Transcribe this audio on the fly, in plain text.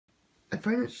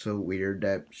find it so weird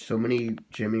that so many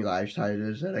Jimmy Live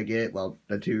titles that I get, well,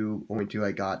 the only two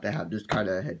I got that have this kind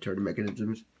of head turning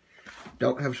mechanisms,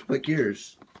 don't have split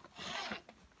gears.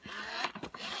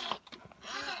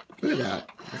 Look at that.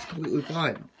 That's completely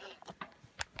fine.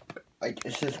 Like,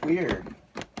 it's just weird.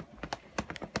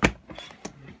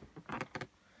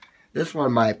 This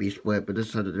one might be split, but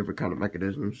this has a different kind of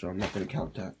mechanism, so I'm not going to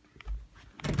count that.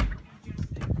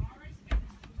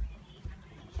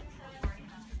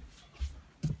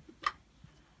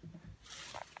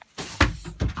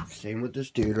 Same with this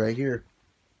dude right here.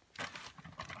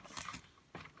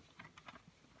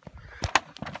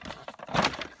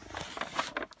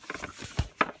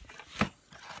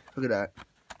 Look at that.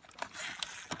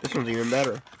 This one's even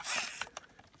better.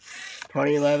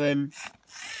 2011.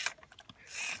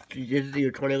 This is the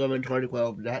year 2011,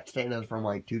 2012. That stand is from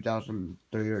like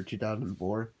 2003 or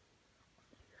 2004.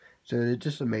 So it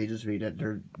just amazes me that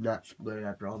they're not split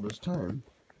after all this time.